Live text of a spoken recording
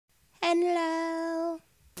Hello.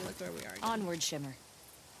 Look where we are. Onward, Shimmer.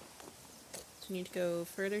 So we need to go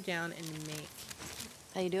further down and make.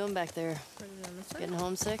 How you doing back there? Further down this way. Getting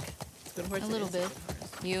homesick? Good horse. A little bit.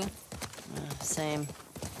 You? Same.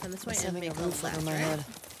 And this way Just and having make a roof left, over my right? head.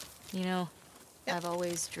 You know, Yep. I've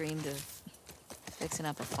always dreamed of fixing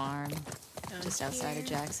up a farm Down just outside here. of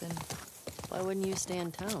Jackson. Why wouldn't you stay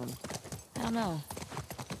in town? I don't know.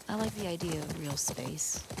 I like the idea of real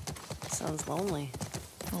space. Sounds lonely.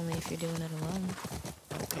 Only if you're doing it alone.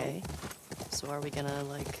 Okay. So are we gonna,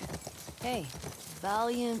 like... Hey,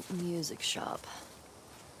 Valiant Music Shop.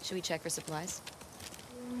 Should we check for supplies?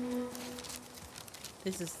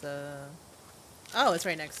 This is the. Oh, it's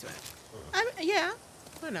right next to it. Yeah.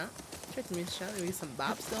 Why not? Check the music shop. Maybe some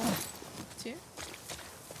bops going too.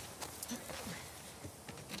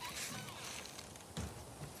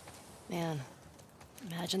 Man,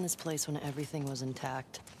 imagine this place when everything was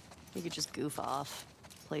intact. You could just goof off,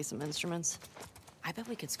 play some instruments. I bet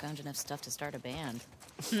we could scrounge enough stuff to start a band.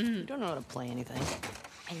 You don't know how to play anything.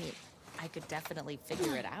 I mean, I could definitely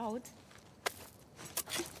figure it out.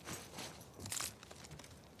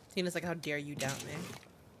 Tina's like, how dare you doubt me?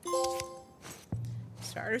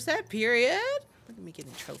 Starter set, period. Look at me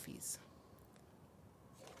getting trophies.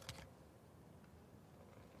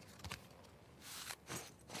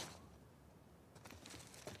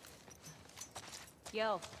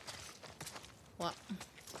 Yo, What?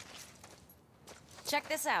 check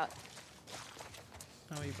this out.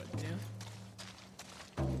 How are you about to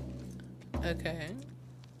do? Okay.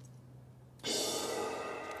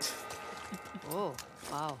 Oh,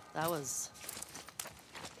 wow. That was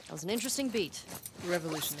an interesting beat.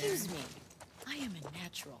 Revolutionary. Excuse me. I am a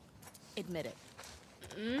natural. Admit it.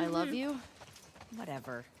 I love you.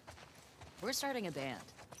 Whatever. We're starting a band.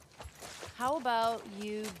 How about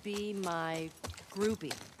you be my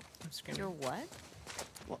groupie? I'm screaming. You're what?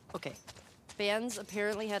 Well, okay. Bands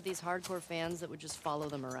apparently had these hardcore fans that would just follow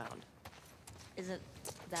them around. Isn't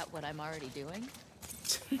that what I'm already doing?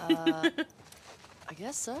 I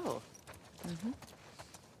guess so.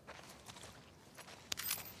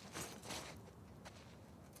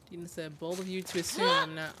 Tina said, bold of you to assume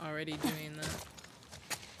I'm not already doing that.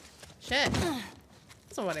 Shit.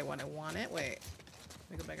 That's not what I want it. Wait.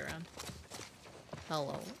 Let me go back around.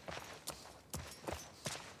 Hello.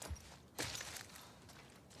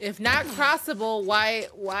 If not crossable,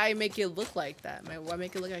 why make it look like that? Why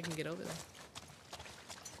make it look like I can get over there?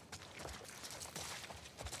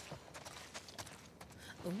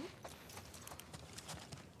 Ooh.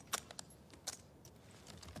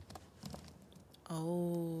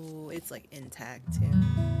 Oh, it's like intact too.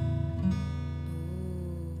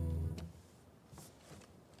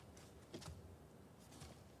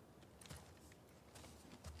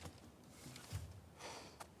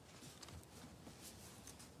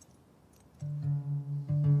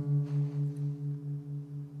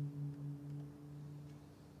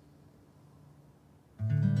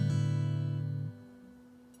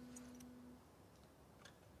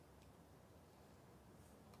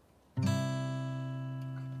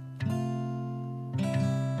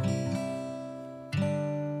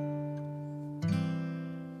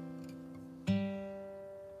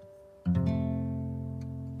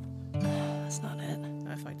 Ooh. That's not it.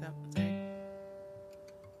 I fucked up. Sorry.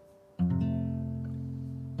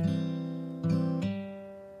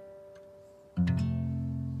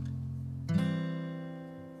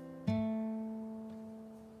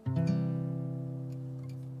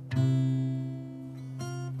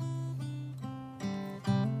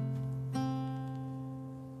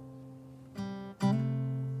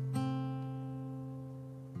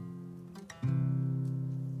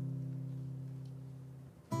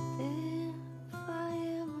 If I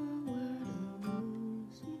ever were to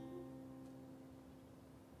lose you.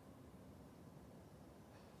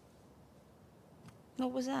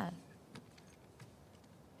 What was that?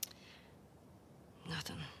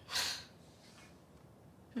 Nothing.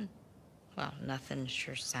 Well, nothing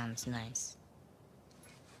sure sounds nice.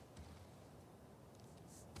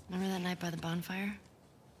 Remember that night by the bonfire?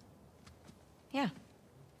 Yeah.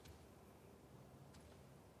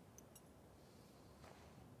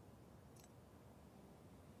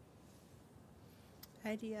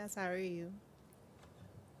 Hi Diaz, how are you?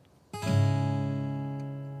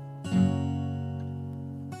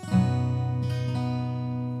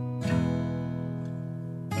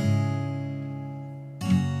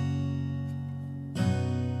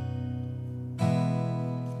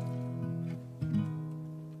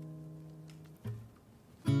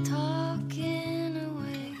 Talking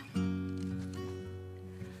away.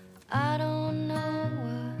 I don't know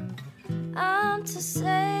what I'm to say.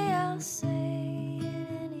 I'll say it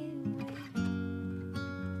anyway.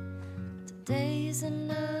 Today's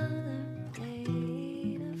another day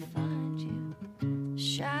to find you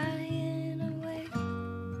shying away.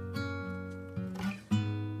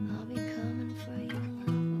 I'll be coming for you,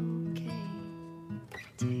 love, okay?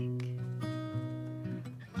 Take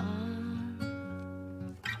on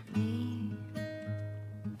me.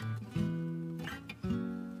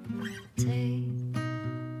 Take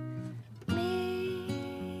me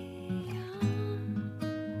on.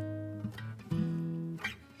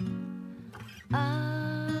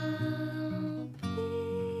 I'll be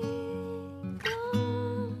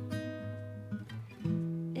gone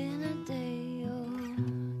in a day or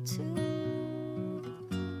two.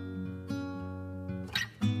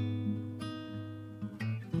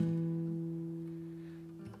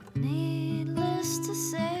 Needless to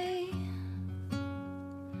say,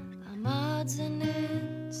 I'm odds and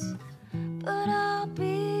ends, but I'll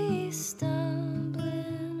be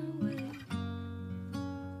stumbling away,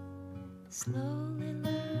 slowly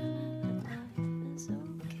learning that life is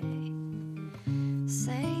okay.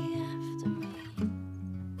 Say after me,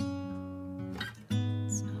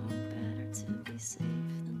 it's no better to be safe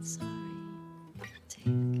than sorry. Take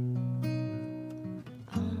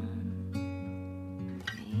on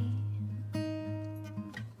me.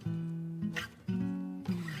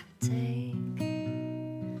 Take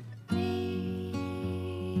me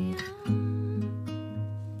on.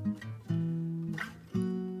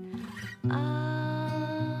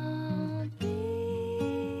 I'll be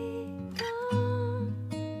gone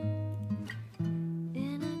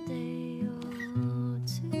in a day or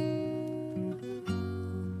two.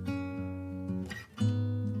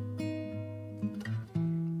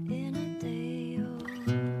 In a day or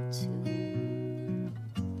two.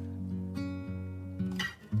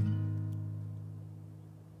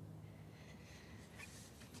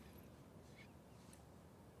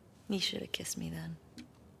 You should have kissed me then.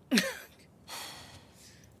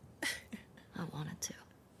 I wanted to.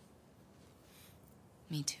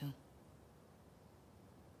 Me too.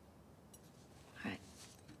 All right.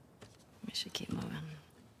 We should keep moving.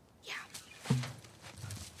 Yeah.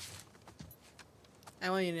 I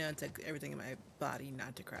want you to know it's like everything in my body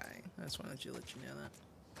not to cry. I just wanted to let you know that.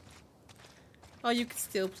 Oh, you can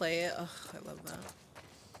still play it. Oh, I love that.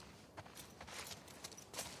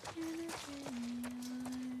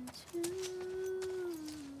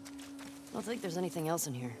 I don't think there's anything else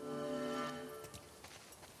in here.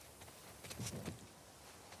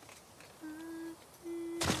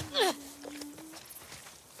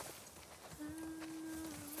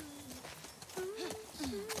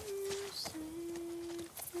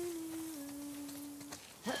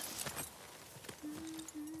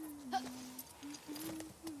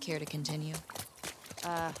 Care to continue?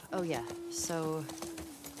 Oh yeah. So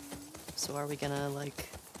are we gonna, like,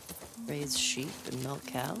 raise sheep and milk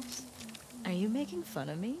cows? Are you making fun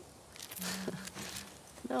of me?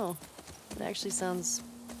 No. It actually sounds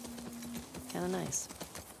kinda nice.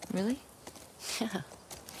 Really? Yeah.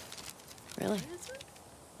 Really?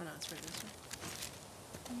 Oh no, it's right this way.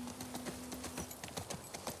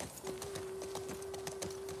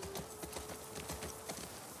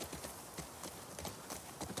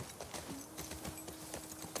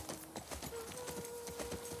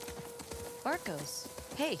 Barcos.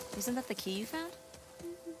 Hey, isn't that the key you found?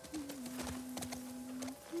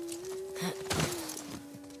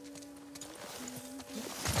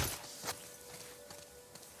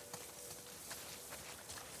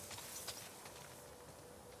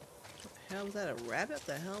 The hell was that? A rabbit? What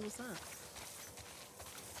the hell was that?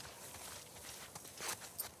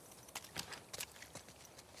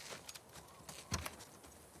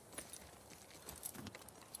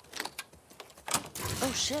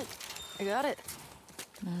 Oh shit. I got it.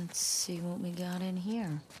 Let's see what we got in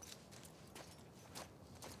here.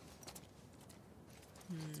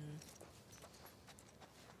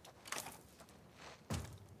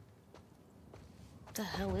 What the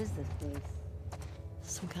hell is this place?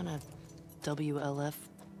 Some kind of WLF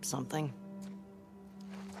something.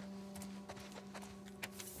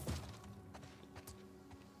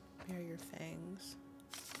 Bare your fangs.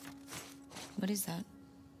 What is that?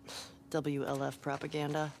 WLF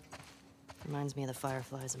propaganda. Reminds me of the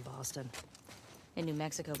Fireflies in Boston. In New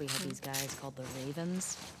Mexico, we had these guys called the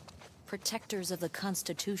Ravens. Protectors of the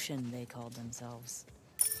Constitution, they called themselves.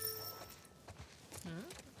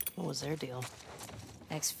 What was their deal?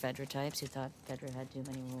 Ex-Fedra types who thought Fedra had too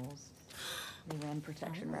many rules. They ran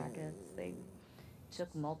protection rackets. They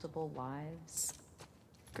took multiple wives.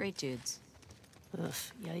 Great dudes. Ugh,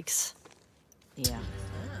 yikes. Yeah.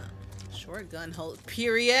 Ah, short gun hold.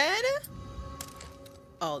 Period.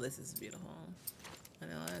 Oh, this is beautiful. I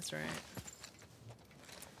know that's right.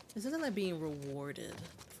 This isn't like being rewarded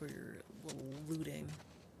for your little looting.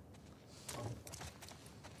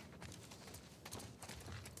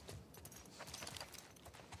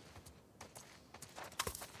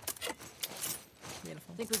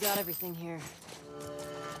 Beautiful. I think we got everything here.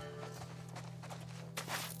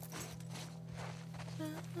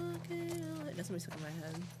 That's somebody stuck in my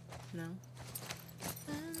head. No.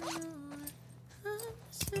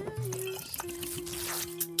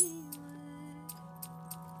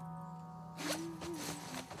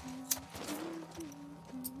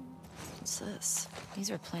 What's this?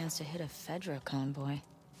 These are plans to hit a Fedra convoy.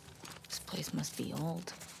 This place must be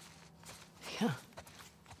old. Yeah.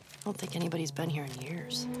 I don't think anybody's been here in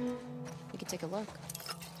years. We could take a look.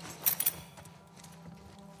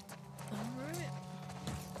 Alright.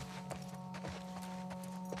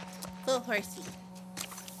 Little horsey.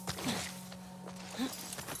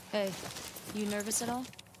 Hey, you nervous at all?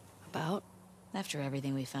 About? After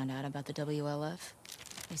everything we found out about the WLF,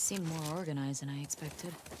 they seem more organized than I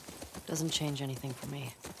expected. Doesn't change anything for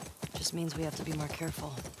me. Just means we have to be more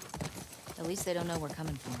careful. At least they don't know we're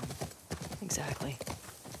coming for them. Exactly.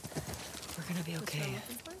 We're gonna be okay.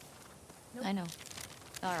 Nope. I know.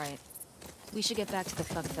 All right. We should get back to the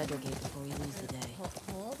fuck Fedra gate before we lose the day.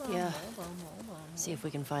 Hold on, Yeah. hold on. See if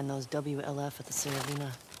we can find those WLF at the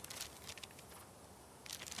Serafina.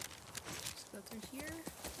 Just go through here.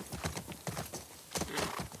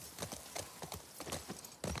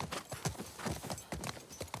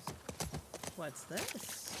 What's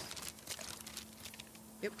this?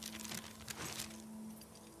 Yep.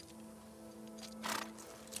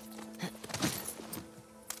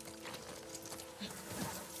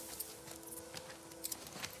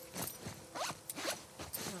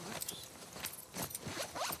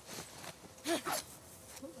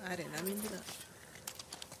 I did not mean to do that.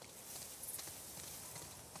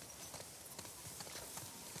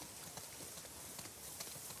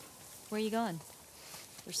 Where are you going?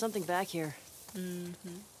 There's something back here.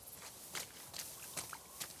 Mm-hmm.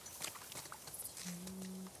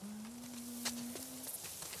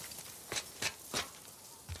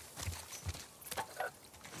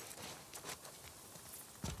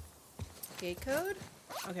 Gate code?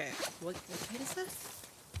 Okay, what gate is this?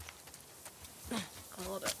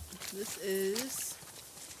 Hold up. This is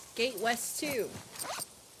Gate West 2.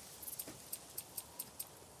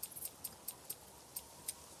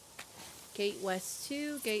 Gate West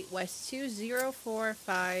 2, Gate West 2,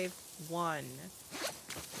 0451.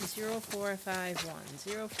 0451,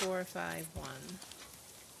 0451.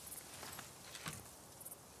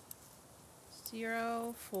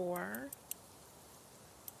 0451.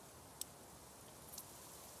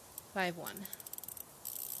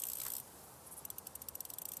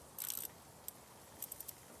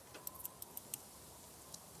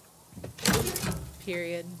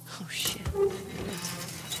 Period. Oh shit.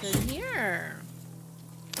 What's in here?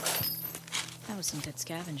 That was some good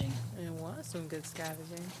scavenging. It was some good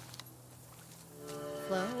scavenging.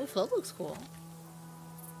 Flow. Flow looks cool.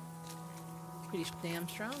 Pretty damn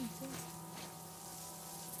strong, too.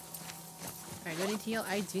 Alright, do I need to heal?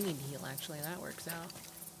 I do need to heal, actually. That works out.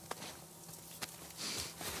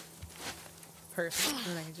 Perfect. And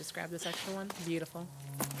then I can just grab this extra one. Beautiful.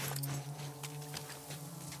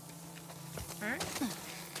 Alright.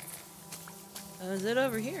 Is it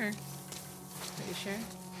over here? Are you sure?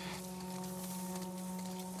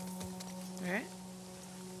 Alright.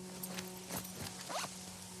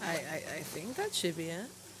 I think that should be it.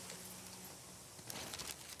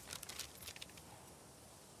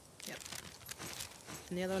 Yep.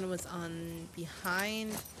 And the other one was on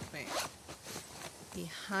behind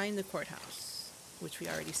the courthouse, which we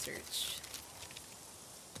already searched.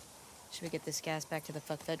 Should we get this gas back to the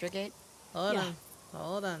fuck Fedra gate? Hold Yeah. on.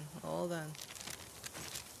 Hold on. Hold on.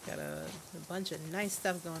 Got a bunch of nice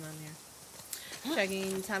stuff going on here.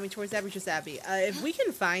 Checking Tommy towards Abby, just Abby. If we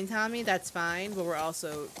can find Tommy, that's fine, but we're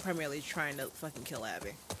also primarily trying to fucking kill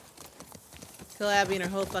Abby. Kill Abby and her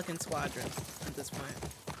whole fucking squadron at this point.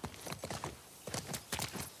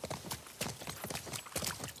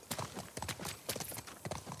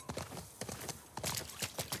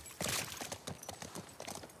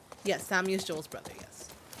 Yes, Tommy is Joel's brother, yes.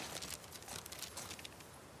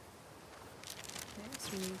 Okay, so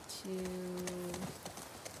we need to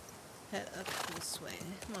head up this way.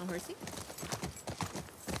 Come on, horsey.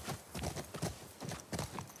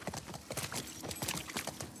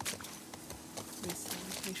 Let me see.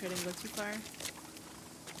 Make sure I didn't go too far.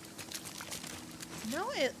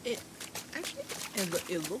 No, it actually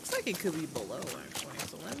it looks like it could be below actually.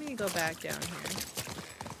 So let me go back down here.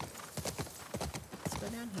 Let's go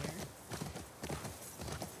down here.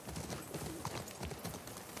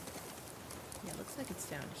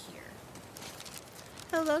 down here.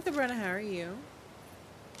 Hello, Cabrera. How are you?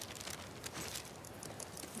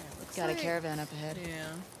 Yeah, Got a caravan up ahead.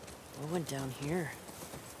 Yeah. What went down here?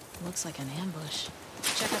 Looks like an ambush.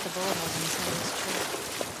 Check out the bullet holes in the side of this tree.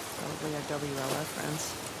 Probably our WLF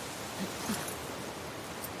friends.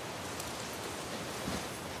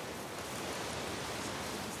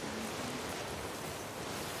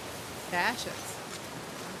 Fascists.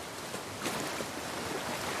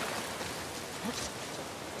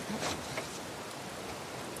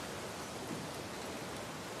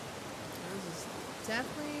 This is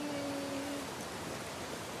definitely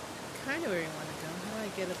kind of where you want to go. How do I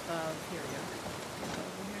get above? Here we go. Get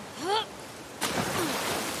over here.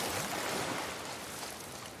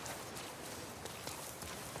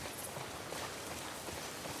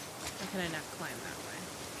 How can I not climb that way?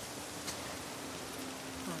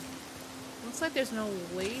 Huh. Looks like there's no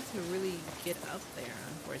way to really get up there,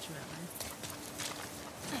 unfortunately.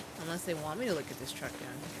 Unless they want me to look at this truck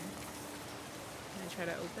down here. Can I try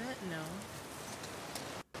to open it? No.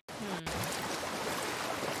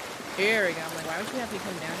 Here we go. I'm like, why would you have me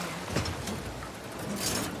come down here?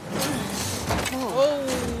 Oh,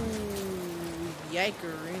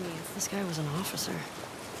 yikeroonies. This guy was an officer.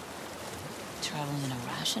 Traveling in a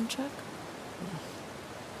ration truck?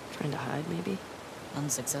 Trying to hide, maybe?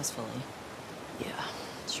 Unsuccessfully. Yeah,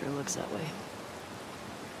 sure looks that way.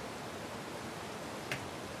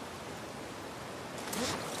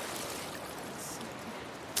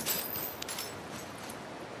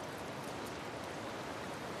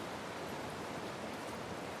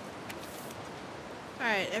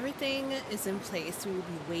 Alright, everything is in place. We will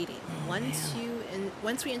be waiting.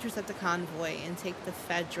 Once we intercept the convoy and take the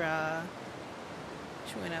Fedra.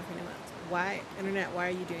 Showing up pretty much. Why, Internet, why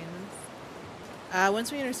are you doing this?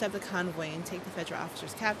 Once we intercept the convoy and take the Fedra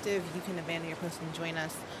officers captive, you can abandon your post and join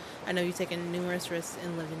us. I know you've taken numerous risks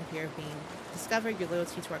and lived in fear of being discovered. Your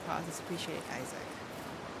loyalty to our cause is appreciated, Isaac.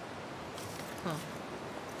 Huh.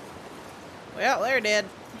 Well, they're dead.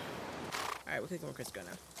 Alright, we're clicking where Chris go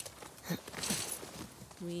now.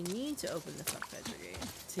 We need to open the fuck Fedra gate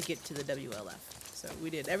to get to the WLF. So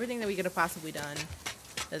we did everything that we could have possibly done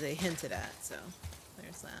that they hinted at, so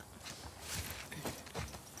there's that.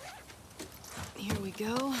 Here we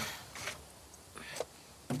go.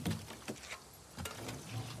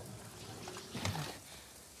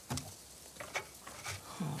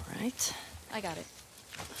 All right. I got it.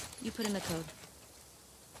 You put in the code.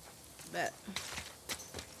 Bet.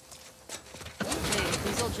 Hey,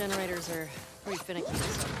 these old generators are pretty finicky,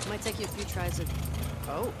 so it might take you a few tries to...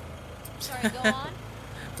 Oh. Sorry, go on.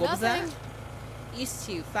 What was that? East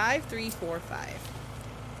 2, 5345.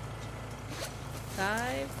 5345.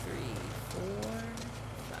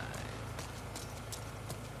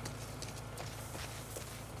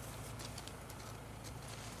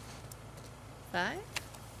 5,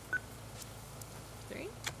 3,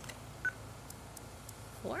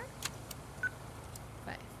 4,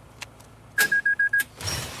 5.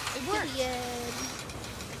 It worked.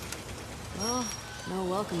 Well, no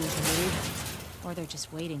welcoming committee. Or they're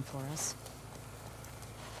just waiting for us.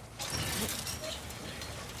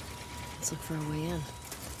 Let's look for a way in.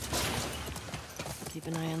 Keep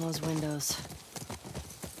an eye on those windows.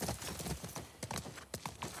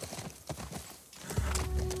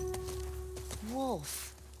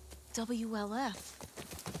 Wolf. WLF.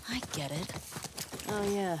 I get it. Oh,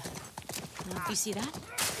 yeah. You see that?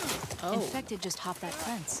 Oh. Infected just hopped that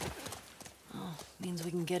fence. Oh, means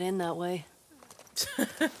we can get in that way.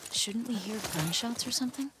 Shouldn't we hear gunshots or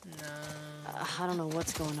something? No. I don't know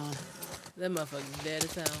what's going on. That motherfucker's dead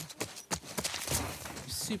as hell.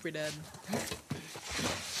 Super dead.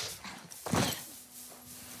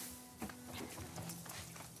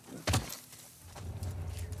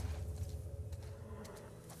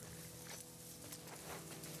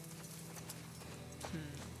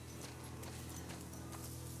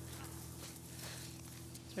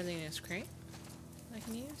 Is there anything in this crate I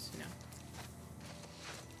can use? No.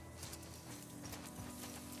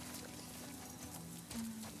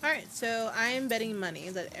 Alright, so I am betting money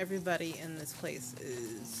that everybody in this place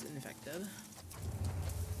is infected.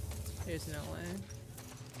 There's no way.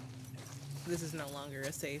 This is no longer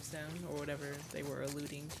a safe zone, or whatever they were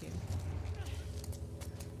alluding to.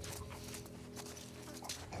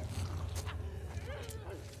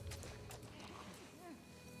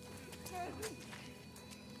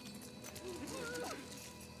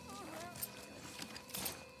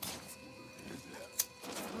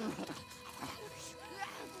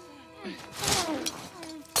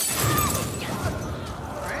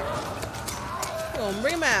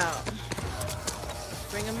 Bring him out.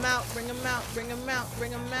 Bring him out, bring him out, bring him out,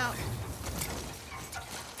 bring him out.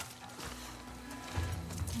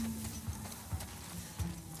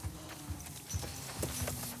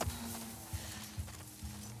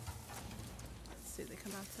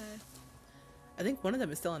 I think one of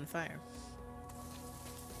them is still on fire.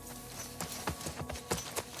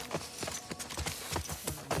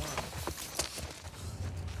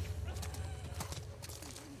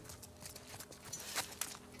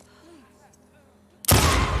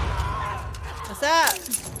 What's up?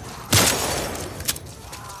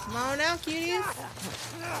 Come on now, cuties.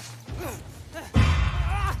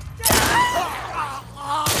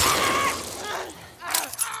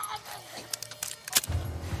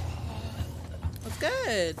 What's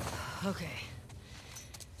good? Okay.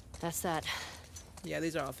 That's that. Yeah,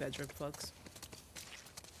 these are all Fedra folks.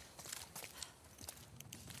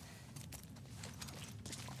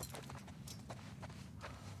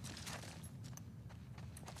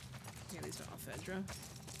 Yeah, these are all Fedra.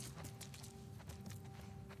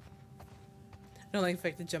 I don't like the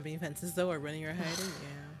fact that jumping fences though, or running or hiding.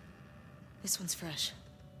 Yeah. This one's fresh.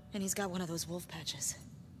 And he's got one of those wolf patches.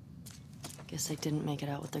 Guess they didn't make it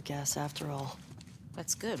out with their gas after all.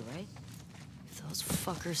 That's good, right? If those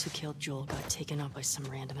fuckers who killed Joel got taken out by some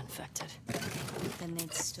random infected, Then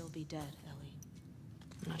they'd still be dead, Ellie.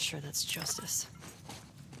 I'm not sure that's justice.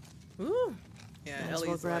 Ooh. Yeah, Might as well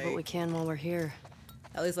Ellie's grab like, what we can while we're here.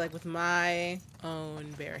 Ellie's like, with my own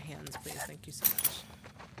bare hands, please. Thank you so much.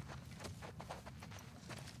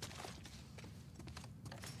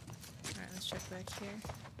 Alright, let's check back here.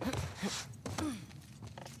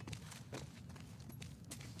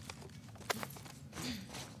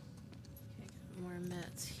 Okay, got more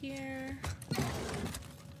mats here.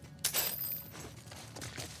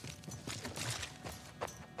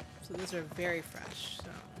 So those are very fresh, so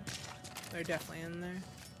they're definitely in there.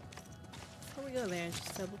 Before we go there,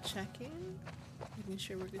 just double checking. Making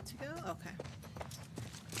sure we're good to go. Okay.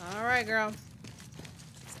 Alright, girl.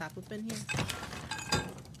 Stop up in here.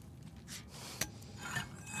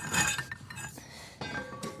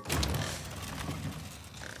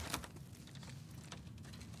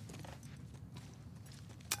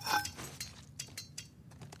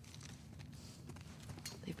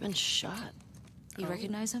 They've been shot. You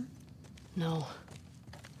recognize him? No.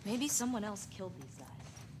 Maybe someone else killed these guys.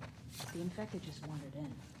 The infected just wandered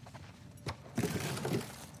in.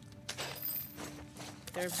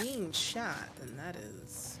 They're being shot, and that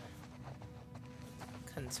is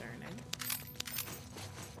concerning.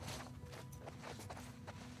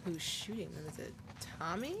 Who's shooting them? Is it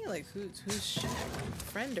Tommy? Like, who's shooting them?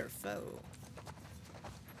 Friend or foe?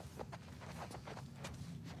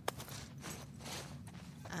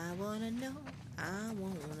 I wanna know. I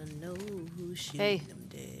wanna know who's shooting them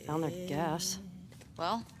dead. Found their gas.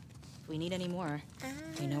 Well, if we need any more,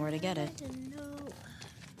 we know where to get it. I know.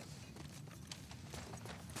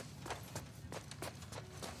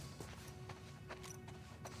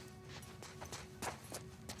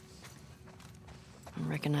 I don't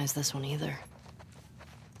recognize this one either.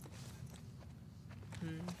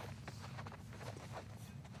 Well,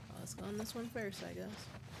 let's go on this one first, I guess.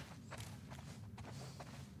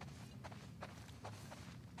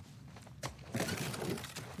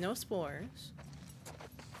 No spores.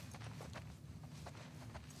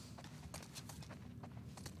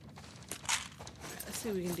 Alright, let's see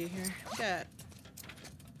what we can do here. We got.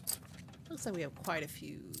 Looks like we have quite a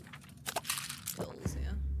few kills,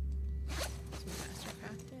 yeah. Some faster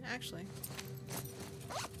crafting. Actually.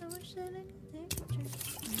 I wish that I could take a trip.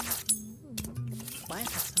 Why is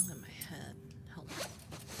that song in my head? Hold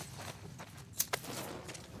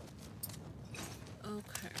on.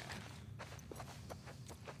 Okay.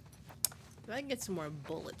 If I can get some more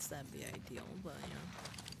bullets, that'd be ideal, but you know,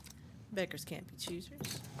 beggars can't be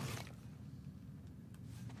choosers.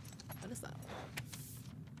 What is that?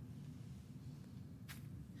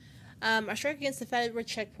 Our strike against the Fedra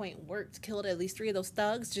checkpoint worked. Killed at least 3 of those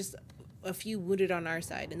thugs, just a few wounded on our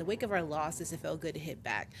side. In the wake of our losses, it felt good to hit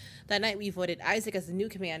back. That night, we voted Isaac as the new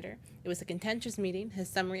commander. It was a contentious meeting. His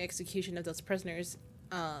summary execution of those prisoners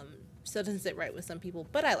still doesn't sit right with some people,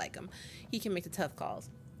 but I like him. He can make the tough calls.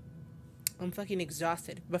 I'm fucking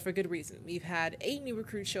exhausted, but for good reason. We've had 8 new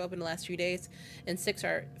recruits show up in the last few days, and 6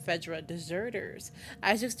 are Fedra deserters.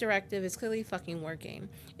 Isaac's directive is clearly fucking working.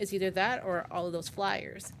 It's either that or all of those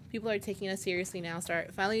flyers. People are taking us seriously now.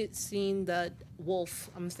 Start finally seeing the wolf,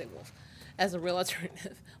 I'm gonna say wolf, as a real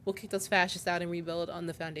alternative. We'll kick those fascists out and rebuild on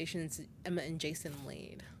the foundations Emma and Jason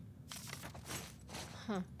laid.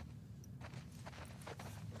 Huh.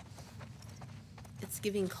 It's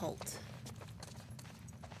giving cult.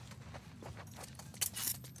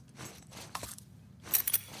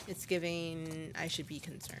 It's giving, I should be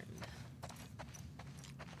concerned.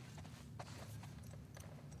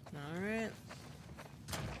 Alright.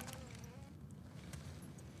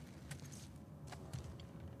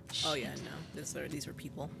 Oh yeah, no. These are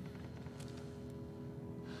people.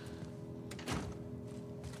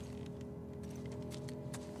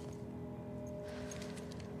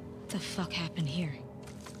 What the fuck happened here?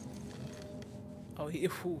 Oh, he.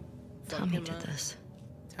 Ooh, Tommy did this.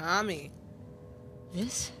 Tommy.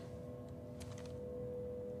 This?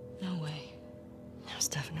 No way. It was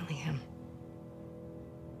definitely him.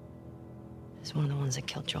 He's one of the ones that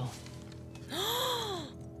killed Joel.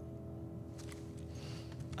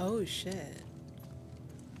 Oh shit.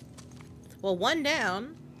 Well, one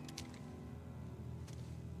down.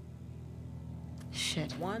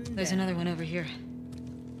 Shit. There's There's another one over here.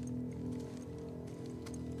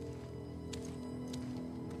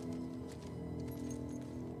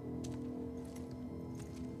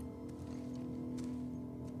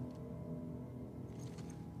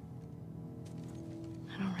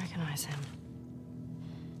 I don't recognize him.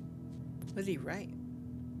 Was he right?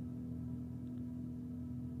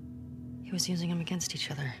 He was using them against each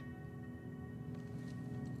other.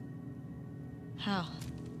 How?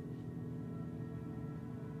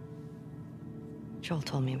 Joel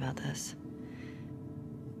told me about this.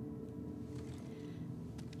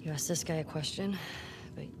 You ask this guy a question,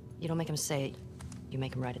 but you don't make him say it. You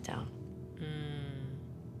make him write it down. And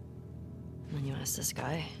then you ask this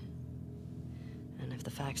guy, and if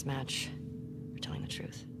the facts match, you're telling the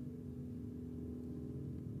truth.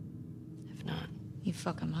 If not, You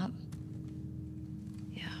fuck him up?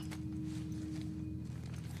 yeah.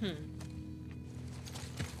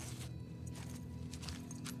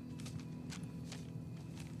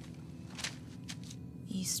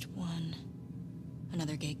 East 1.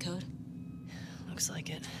 Another gate code? Looks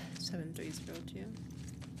like it. 7302.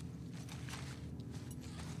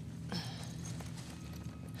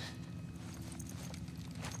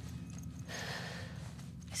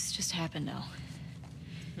 This just happened now.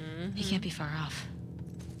 He can't be far off.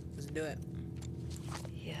 Let's do it.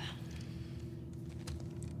 Yeah.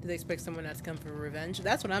 Do they expect someone not to come for revenge?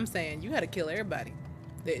 That's what I'm saying. You gotta kill everybody.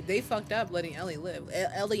 They fucked up letting Ellie live.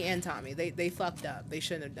 Ellie and Tommy. They fucked up. They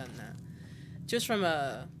shouldn't have done that. Just from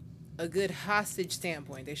a good hostage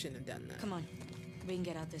standpoint, they shouldn't have done that. Come on. We can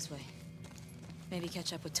get out this way. Maybe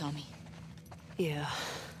catch up with Tommy. Yeah.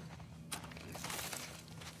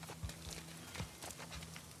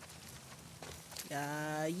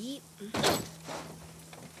 Yeet.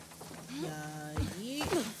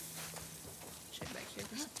 Yeet. Check back here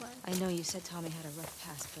for supply. I know you said Tommy had a rough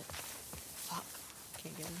past, but fuck.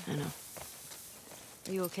 Can't get him. I know.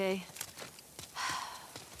 Are you okay?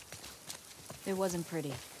 It wasn't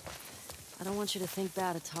pretty. I don't want you to think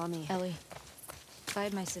bad of Tommy. Ellie, if I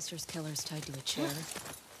had my sister's killers tied to a chair,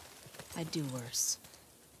 I'd do worse.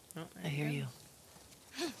 Oh, I hear you.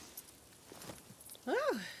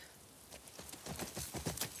 Oh.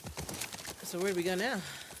 So where do we go now?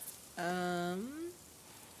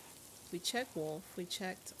 We checked Wolf. We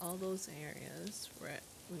checked all those areas. We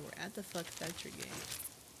were at the Fuck Fetcher game.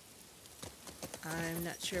 I'm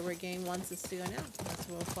not sure where game wants us to go now. So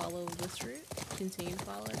we'll follow this route. Continue to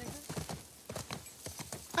follow it, I guess.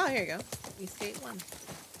 Oh, here you go. Escape 1.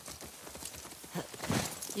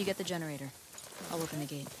 You get the generator. I'll open the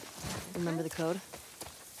gate. Remember the code?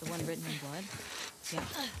 The one written in blood? Yeah.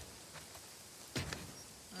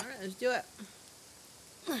 Alright, let's do it.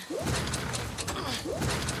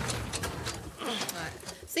 Alright.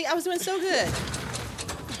 See, I was doing so good.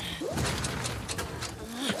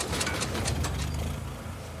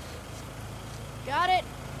 Got it.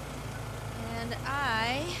 And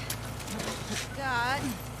I got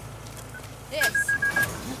this.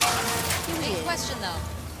 Big question though.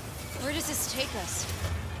 Where does this take us?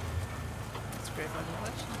 That's a great fucking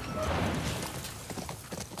question.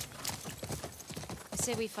 I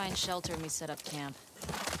say we find shelter and we set up camp.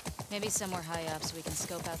 Maybe somewhere high up so we can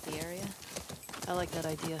scope out the area. I like that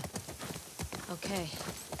idea. Okay.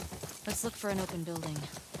 Let's look for an open building.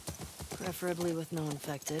 Preferably with no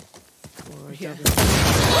infected. Or Yeah.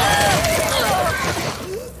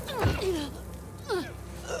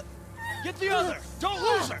 Get the other! Don't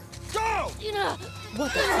lose her! Go!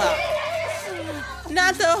 What the fuck?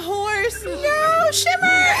 Not the horse! No,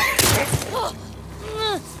 Shimmer!